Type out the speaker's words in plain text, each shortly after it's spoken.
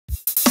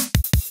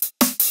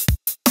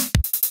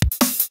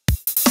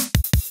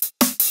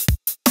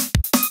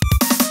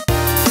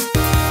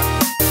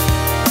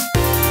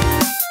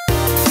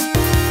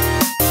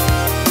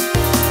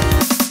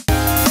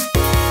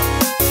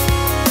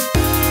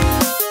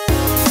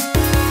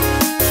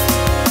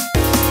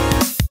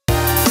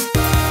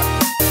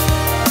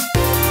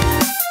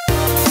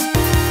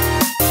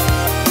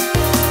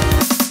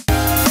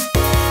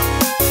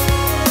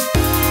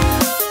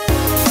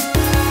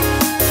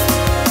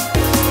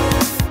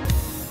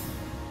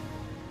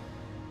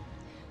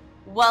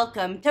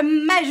Welcome to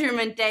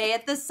Measurement Day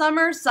at the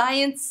Summer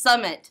Science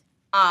Summit.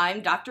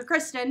 I'm Dr.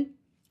 Kristen.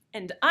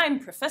 And I'm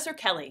Professor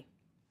Kelly.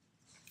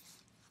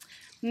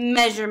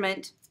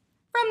 Measurement,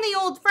 from the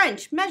Old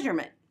French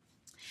measurement.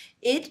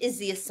 It is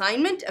the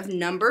assignment of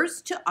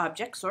numbers to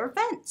objects or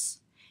events.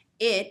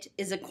 It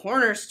is a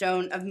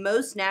cornerstone of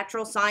most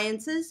natural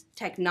sciences,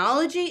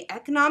 technology,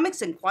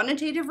 economics, and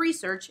quantitative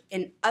research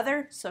in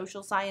other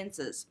social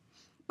sciences.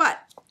 But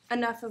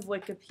enough of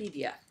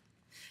Wikipedia.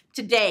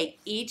 Today,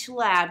 each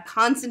lab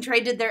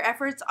concentrated their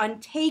efforts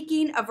on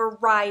taking a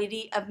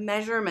variety of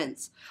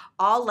measurements.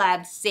 All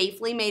labs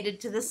safely made it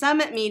to the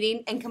summit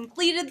meeting and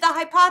completed the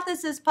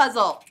hypothesis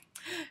puzzle.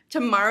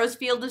 Tomorrow's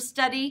field of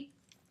study,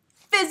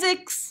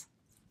 physics.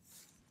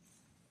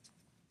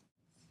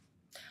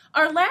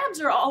 Our labs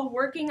are all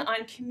working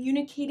on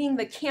communicating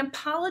the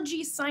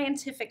campology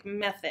scientific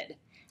method.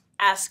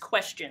 Ask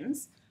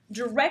questions,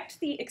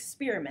 direct the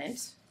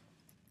experiment,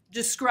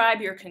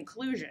 describe your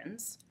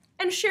conclusions,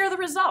 and share the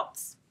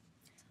results.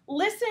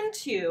 Listen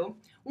to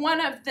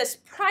one of this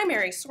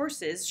primary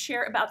sources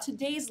share about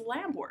today's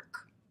lab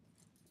work.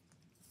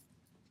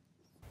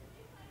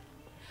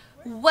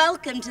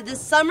 Welcome to the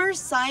Summer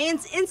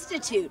Science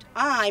Institute.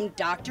 I'm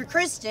Dr.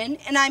 Kristen,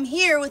 and I'm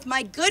here with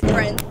my good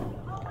friend.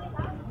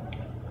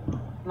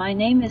 My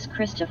name is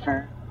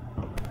Christopher.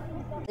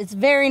 It's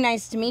very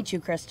nice to meet you,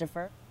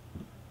 Christopher.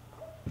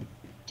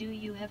 Do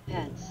you have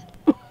pets?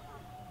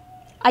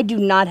 I do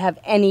not have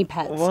any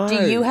pets. Why?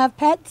 Do you have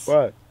pets?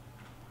 What?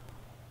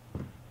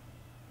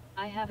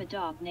 I have a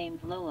dog named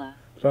Lola.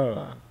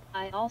 Lola.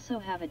 I also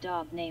have a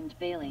dog named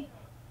Bailey.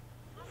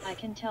 I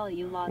can tell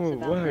you lots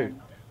about why?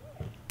 them.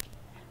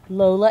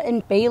 Lola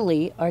and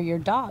Bailey are your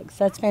dogs.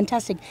 That's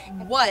fantastic.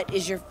 What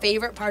is your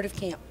favorite part of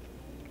camp?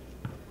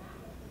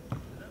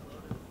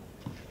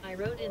 I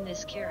rode in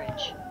this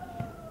carriage.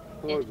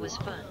 It was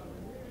fun.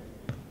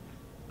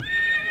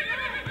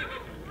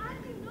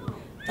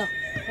 The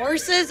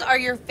horses are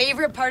your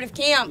favorite part of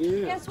camp.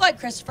 Yeah. Guess what,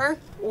 Christopher?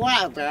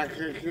 What,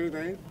 Dr.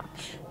 Kristen?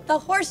 The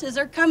horses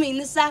are coming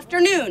this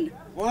afternoon.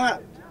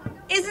 What?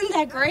 Isn't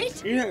that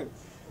great? Yes.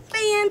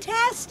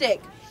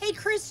 Fantastic. Hey,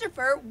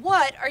 Christopher,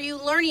 what are you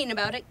learning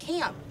about at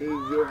camp? It's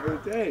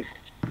every day.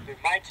 The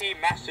mighty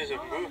masters of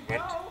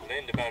movement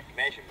learned about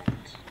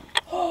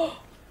measurement.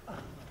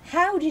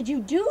 How did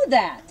you do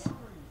that?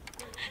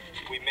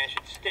 We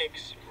measured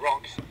sticks,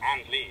 rocks,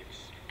 and leaves.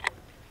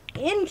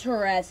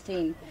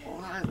 Interesting.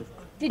 What?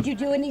 Did you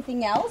do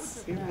anything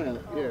else? Yeah,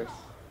 yes.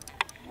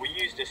 We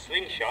used a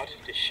slingshot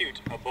to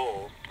shoot a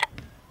ball,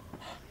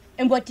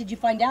 And what did you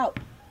find out?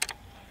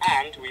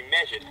 and we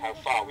measured how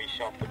far we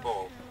shot the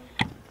ball.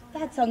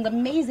 That sounds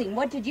amazing.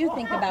 What did you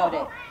think about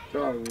it?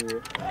 Sorry.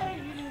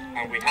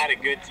 And we had a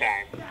good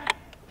time.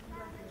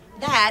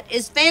 That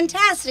is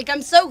fantastic.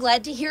 I'm so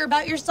glad to hear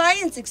about your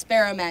science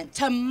experiment.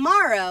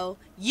 Tomorrow,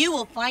 you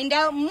will find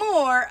out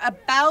more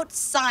about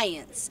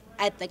science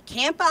at the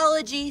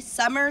Campology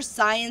Summer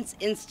Science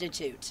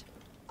Institute.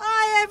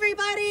 Bye,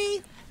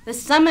 everybody. The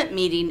summit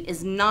meeting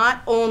is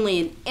not only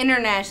an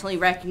internationally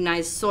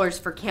recognized source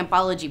for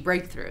campology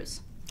breakthroughs.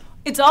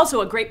 It's also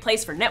a great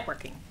place for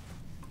networking.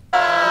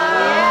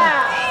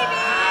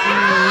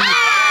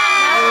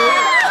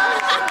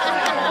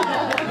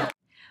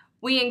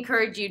 We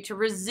encourage you to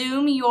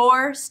resume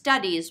your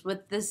studies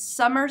with the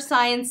Summer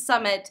Science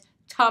Summit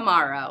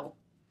tomorrow.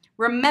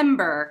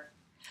 Remember,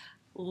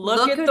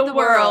 Look at the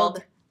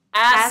world,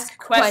 ask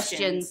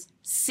questions,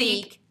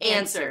 seek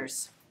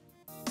answers.